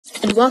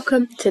and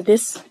welcome to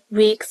this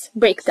week's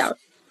breakdown.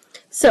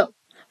 So,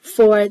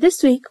 for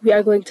this week, we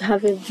are going to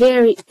have a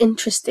very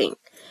interesting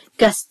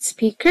guest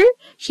speaker.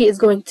 She is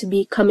going to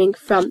be coming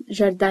from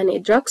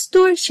Jardane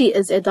Drugstore. She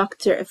is a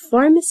doctor of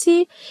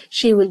pharmacy.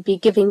 She will be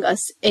giving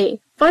us a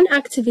fun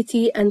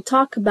activity and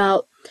talk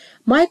about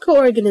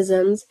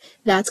microorganisms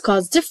that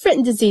cause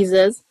different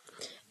diseases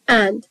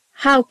and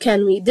how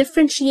can we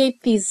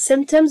differentiate these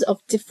symptoms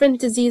of different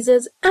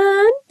diseases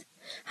and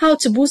how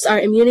to boost our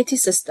immunity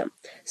system.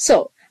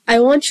 So, I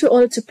want you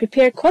all to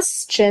prepare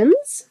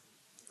questions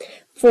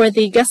for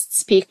the guest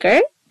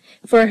speaker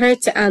for her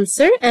to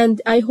answer,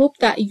 and I hope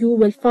that you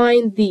will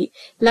find the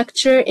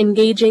lecture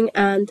engaging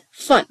and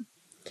fun.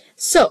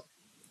 So,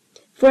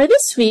 for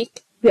this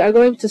week, we are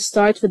going to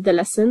start with the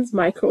lessons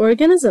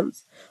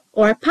microorganisms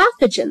or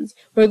pathogens.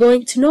 We're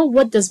going to know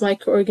what does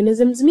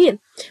microorganisms mean.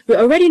 We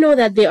already know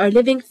that they are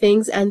living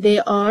things and they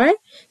are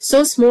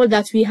so small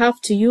that we have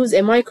to use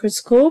a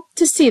microscope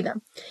to see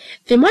them.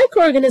 The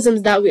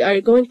microorganisms that we are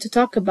going to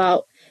talk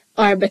about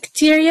are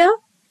bacteria,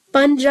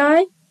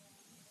 fungi,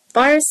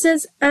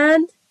 viruses,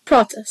 and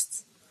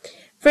protists.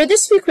 For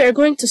this week, we are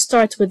going to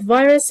start with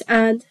virus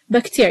and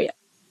bacteria.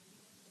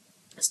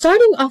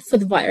 Starting off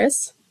with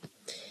virus,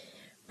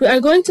 we are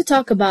going to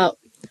talk about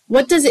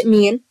what does it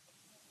mean,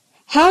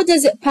 how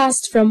does it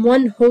pass from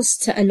one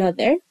host to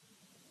another,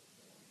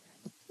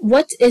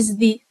 what is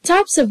the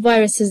types of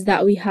viruses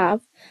that we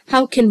have,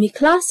 how can we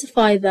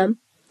classify them,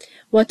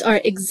 what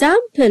are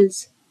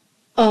examples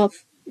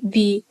of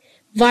the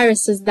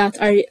viruses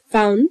that are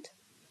found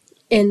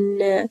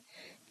in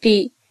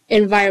the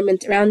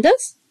environment around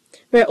us.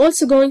 We're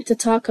also going to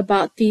talk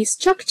about the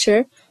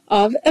structure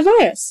of a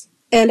virus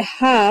and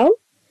how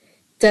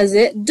does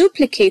it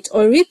duplicate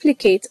or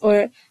replicate,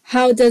 or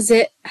how does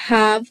it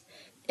have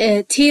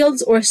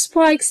tails or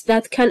spikes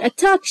that can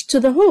attach to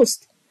the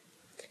host.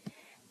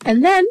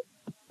 And then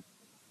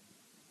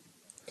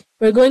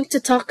we're going to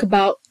talk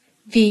about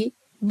the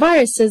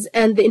viruses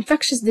and the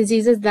infectious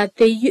diseases that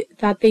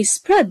they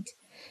spread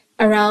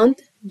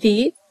around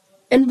the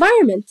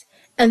environment.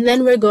 And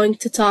then we're going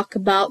to talk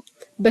about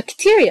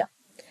bacteria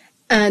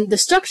and the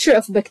structure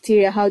of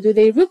bacteria. How do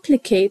they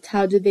replicate?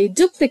 How do they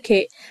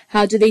duplicate?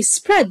 How do they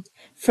spread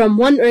from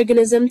one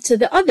organism to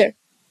the other?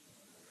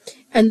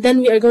 And then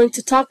we are going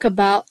to talk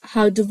about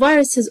how do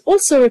viruses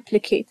also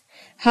replicate?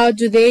 How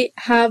do they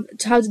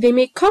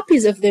make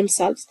copies of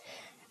themselves?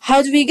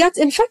 How do we get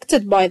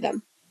infected by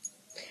them?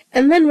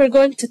 And then we're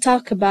going to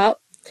talk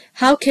about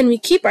how can we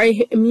keep our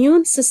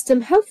immune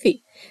system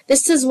healthy?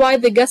 This is why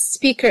the guest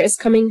speaker is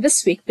coming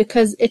this week,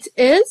 because it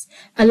is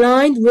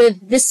aligned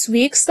with this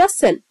week's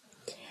lesson.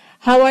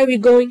 How are we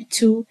going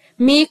to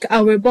make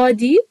our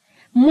body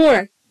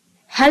more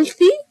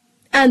healthy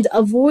and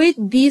avoid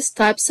these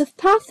types of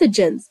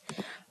pathogens?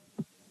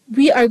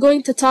 We are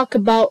going to talk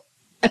about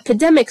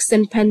epidemics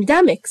and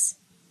pandemics.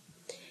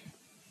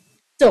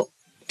 So,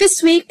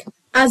 this week,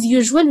 as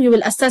usual, we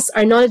will assess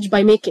our knowledge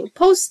by making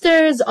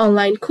posters,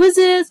 online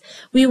quizzes.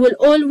 We will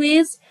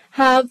always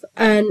have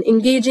an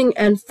engaging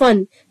and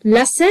fun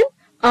lesson.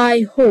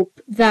 I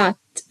hope that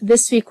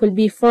this week will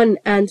be fun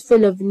and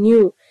full of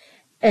new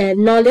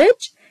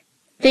knowledge.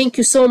 Thank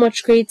you so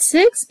much, grade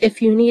 6.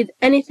 If you need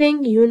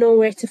anything, you know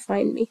where to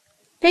find me.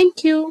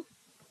 Thank you.